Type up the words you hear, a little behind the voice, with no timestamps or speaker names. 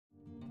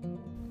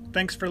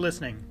Thanks for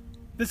listening.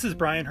 This is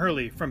Brian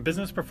Hurley from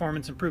Business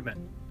Performance Improvement.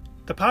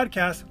 The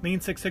podcast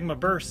Lean Six Sigma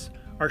Bursts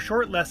are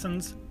short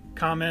lessons,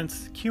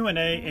 comments,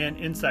 Q&A, and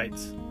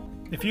insights.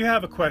 If you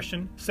have a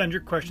question, send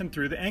your question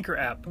through the Anchor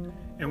app,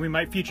 and we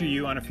might feature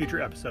you on a future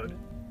episode.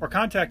 Or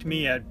contact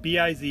me at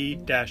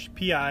biz-pi.com.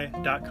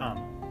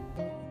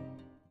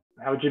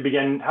 How would you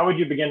begin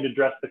to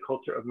address the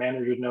culture of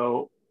managers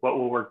know what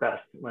will work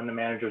best when the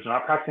managers are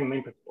not practicing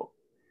lean principles?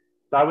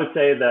 So I would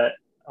say that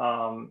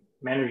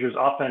managers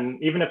often,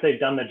 even if they've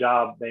done the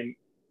job, they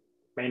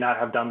may not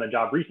have done the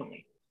job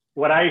recently.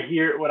 What I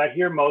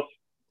hear most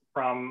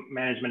from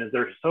management is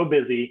they're so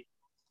busy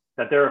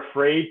that they're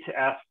afraid to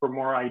ask for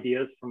more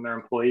ideas from their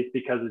employees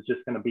because it's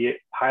just going to be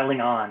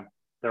piling on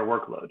their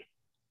workload.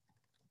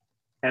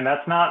 And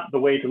that's not the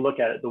way to look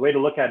at it. The way to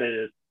look at it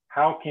is,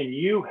 how can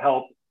you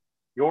help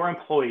your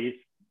employees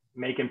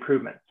make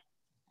improvements?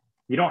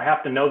 You don't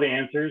have to know the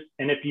answers.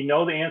 And if you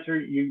know the answer,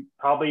 you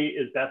probably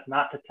is best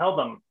not to tell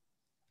them,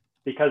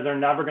 because they're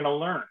never going to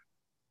learn.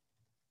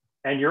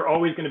 And you're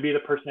always going to be the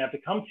person they have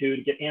to come to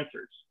get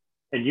answers.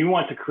 And you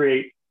want to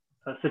create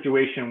a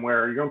situation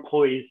where your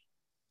employees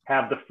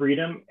have the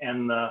freedom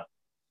and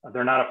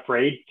they're not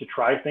afraid to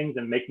try things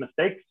and make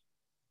mistakes,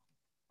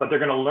 but they're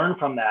going to learn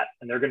from that,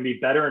 and they're going to be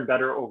better and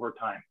better over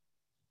time.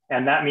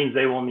 And that means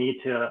they will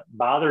need to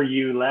bother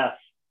you less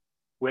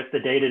with the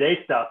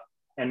day-to-day stuff.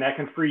 And that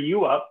can free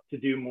you up to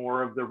do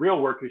more of the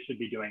real work you should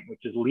be doing,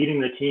 which is leading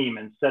the team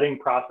and setting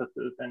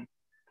processes and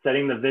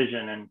setting the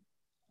vision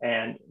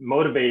and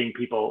motivating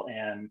people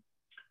and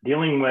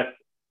dealing with,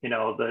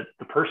 the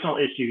personal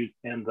issues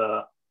and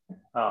the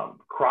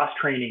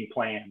cross-training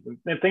plans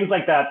and things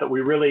like that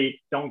we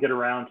really don't get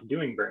around to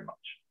doing very much.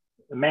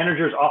 The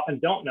managers often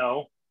don't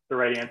know the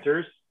right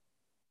answers,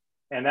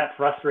 and that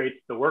frustrates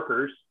the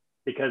workers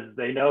because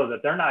they know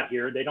that they're not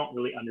here. They don't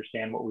really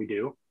understand what we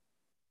do.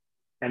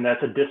 And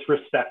that's a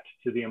disrespect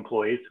to the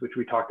employees, which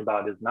we talked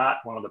about is not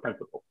one of the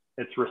principles.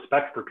 It's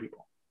respect for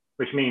people,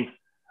 which means,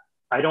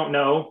 I don't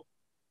know.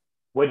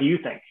 What do you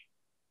think?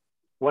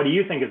 What do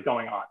you think is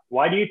going on?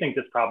 Why do you think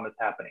this problem is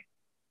happening?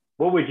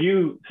 What would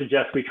you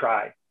suggest we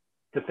try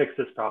to fix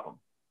this problem?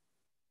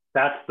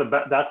 That's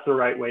the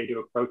right way to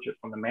approach it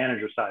from the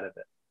manager side of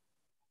it.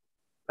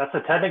 That's the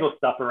technical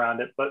stuff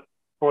around it, but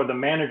for the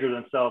manager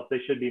themselves, they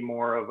should be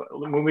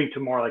moving to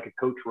more like a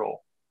coach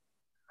role,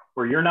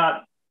 where you're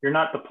not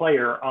the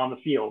player on the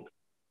field.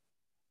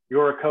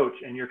 You're a coach,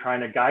 and you're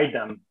trying to guide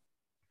them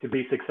to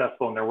be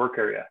successful in their work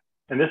area.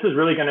 And this is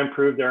really going to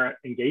improve their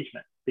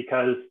engagement,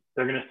 because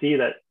they're going to see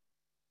that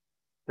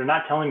they're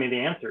not telling me the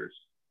answers.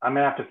 I'm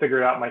going to have to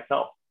figure it out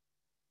myself.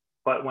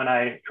 But when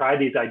I try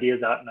these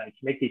ideas out and I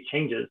make these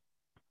changes,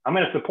 I'm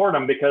going to support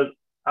them because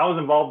I was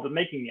involved with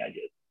making the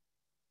ideas,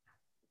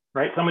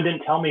 right? Someone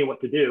didn't tell me what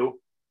to do,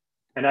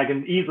 and I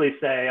can easily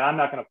say, I'm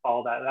not going to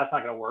follow that. That's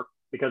not going to work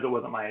because it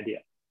wasn't my idea.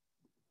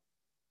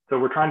 So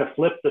we're trying to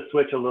flip the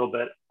switch a little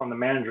bit from the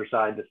manager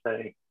side to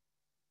say,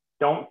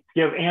 don't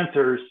give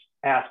answers,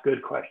 ask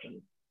good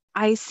questions.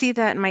 I see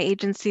that in my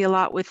agency a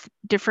lot with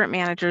different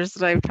managers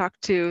that I've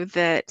talked to,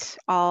 that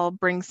I'll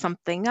bring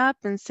something up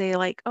and say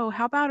like, oh,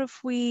 how about if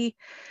we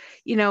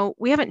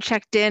haven't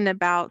checked in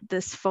about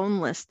this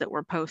phone list that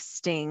we're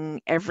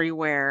posting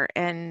everywhere.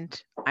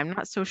 And I'm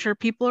not so sure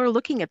people are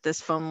looking at this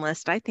phone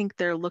list. I think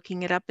they're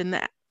looking it up in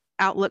the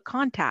Outlook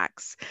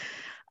contacts.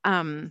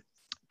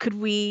 Could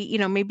we,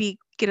 maybe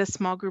get a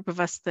small group of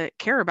us that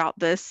care about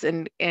this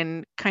and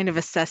kind of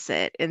assess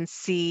it and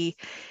see,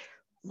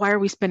 why are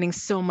we spending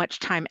so much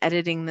time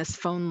editing this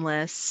phone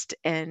list,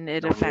 and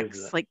it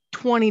affects like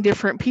 20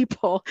 different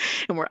people,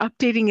 and we're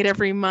updating it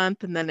every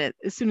month, and then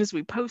as soon as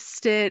we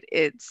post it,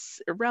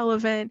 it's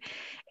irrelevant.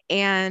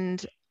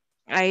 And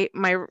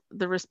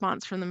the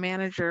response from the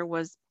manager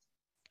was,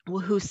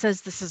 well, who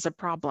says this is a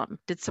problem?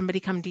 Did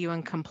somebody come to you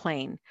and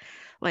complain?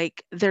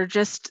 Like, they're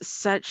just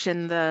such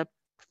in the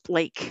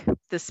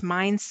this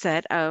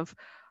mindset of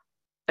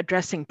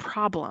addressing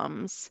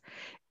problems,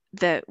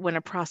 that when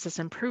a process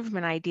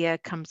improvement idea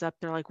comes up,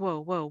 they're like,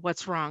 whoa,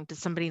 what's wrong? Does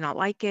somebody not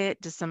like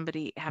it? Does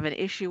somebody have an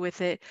issue with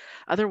it?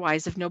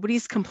 Otherwise, if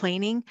nobody's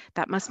complaining,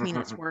 that must mean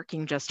it's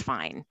working just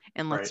fine.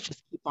 And let's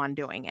just keep on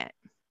doing it.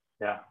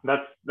 Yeah,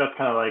 that's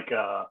kind of like,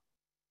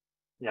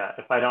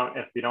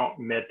 if you don't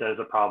admit there's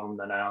a problem,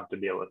 then I don't have to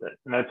deal with it.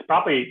 And it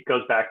probably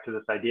goes back to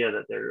this idea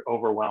that they're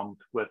overwhelmed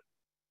with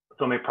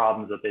so many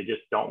problems that they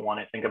just don't want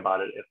to think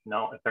about it if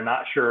they're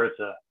not sure it's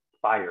a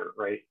fire,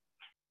 right?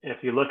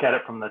 If you look at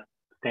it from the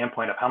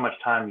standpoint of how much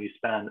time you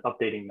spend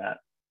updating that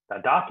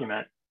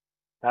document,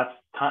 that's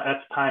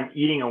time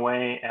eating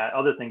away at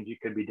other things you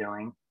could be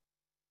doing.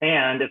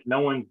 And if no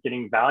one's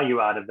getting value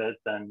out of it,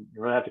 then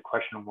you really have to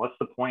question, what's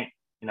the point?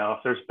 If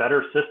there's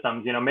better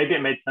systems, maybe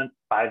it made sense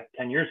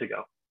 5-10 years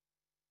ago,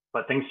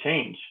 but things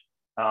change.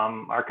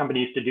 Our company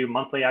used to do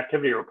monthly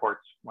activity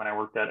reports when I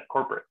worked at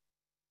corporate,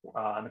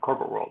 in the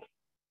corporate world.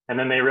 And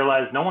then they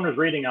realized no one was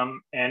reading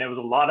them, and it was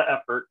a lot of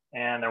effort,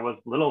 and there was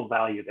little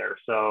value there.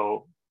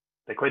 So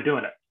they quit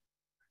doing it.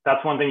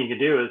 That's one thing you could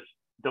do, is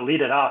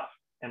delete it off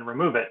and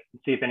remove it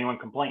and see if anyone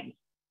complains.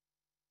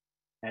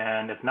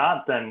 And if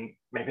not, then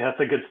maybe that's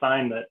a good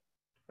sign that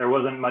there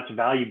wasn't much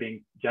value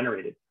being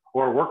generated.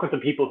 Or work with the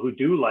people who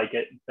do like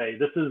it and say,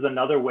 this is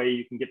another way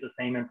you can get the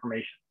same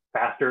information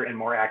faster and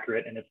more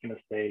accurate, and it's going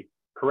to stay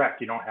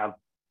correct. You don't have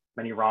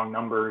many wrong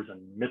numbers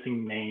and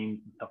missing names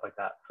and stuff like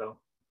that. So,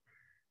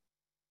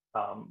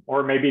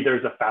 or maybe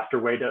there's a faster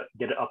way to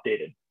get it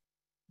updated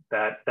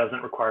that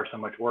doesn't require so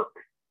much work,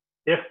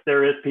 if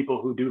there is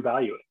people who do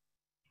value it.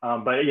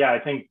 But yeah, I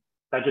think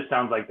that just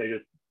sounds like they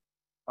just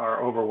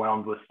are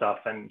overwhelmed with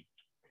stuff and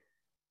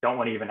don't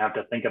want to even have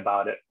to think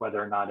about it,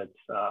 whether or not it's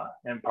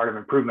part of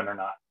improvement or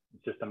not.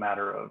 It's just a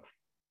matter of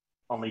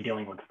only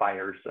dealing with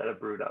fires that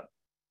have brewed up.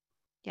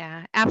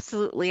 Yeah,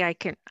 absolutely. I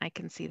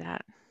can see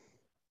that.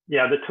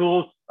 Yeah, the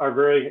tools are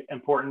very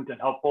important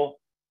and helpful,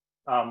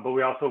 but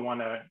we also want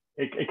to,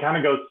 it kind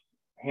of goes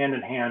hand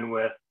in hand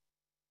with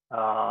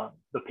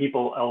the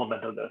people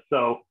element of this.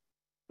 So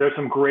there's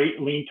some great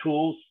lean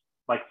tools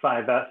like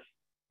 5S,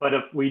 but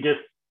if we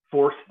just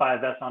force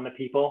 5S on the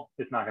people,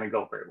 it's not going to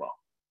go very well,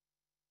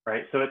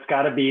 right? So it's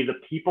got to be the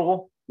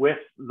people with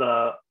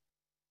the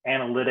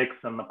analytics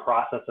and the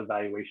process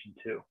evaluation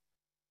too.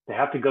 They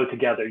have to go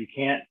together. You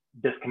can't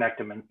disconnect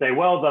them and say,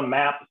 well, the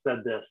map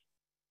said this,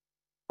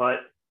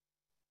 but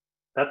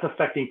that's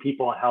affecting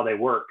people and how they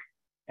work.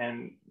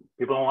 And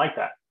people don't like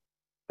that.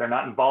 They're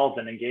not involved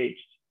and engaged.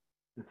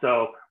 And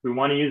so we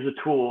want to use the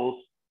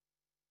tools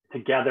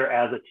together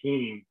as a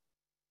team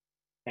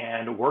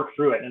and work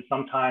through it. And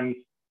sometimes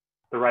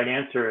the right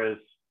answer is,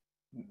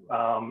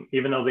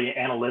 even though the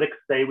analytics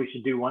say we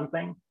should do one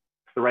thing,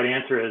 the right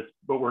answer is,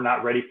 but we're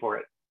not ready for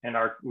it. And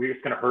we're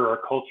just going to hurt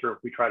our culture if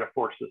we try to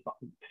force this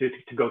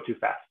to go too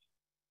fast.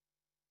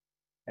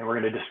 And we're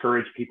going to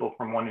discourage people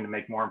from wanting to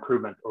make more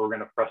improvements, or we're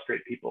going to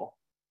frustrate people.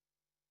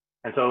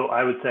 And so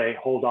I would say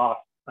hold off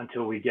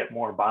until we get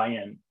more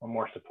buy-in or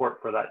more support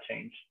for that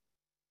change,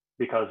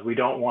 because we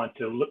don't want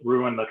to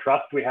ruin the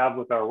trust we have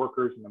with our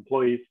workers and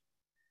employees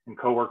and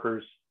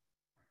coworkers,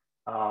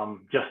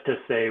 just to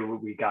say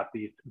we got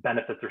these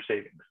benefits or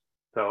savings.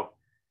 So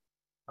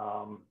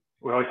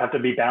we always have to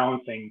be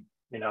balancing,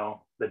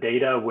 the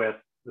data with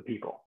the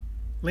people.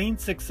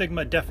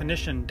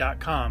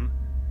 LeanSixSigmaDefinition.com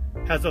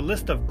has a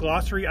list of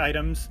glossary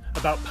items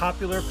about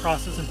popular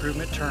process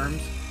improvement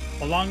terms,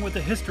 along with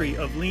a history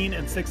of Lean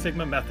and Six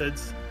Sigma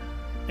methods,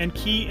 and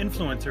key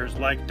influencers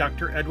like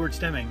Dr. Edward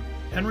Stemming,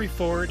 Henry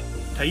Ford,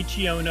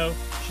 Taiichi Ohno,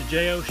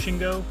 Shigeo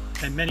Shingo,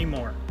 and many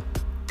more.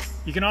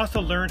 You can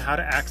also learn how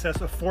to access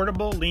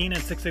affordable Lean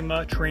and Six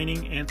Sigma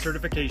training and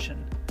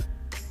certification.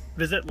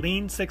 Visit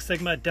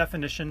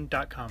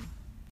LeanSixSigmaDefinition.com.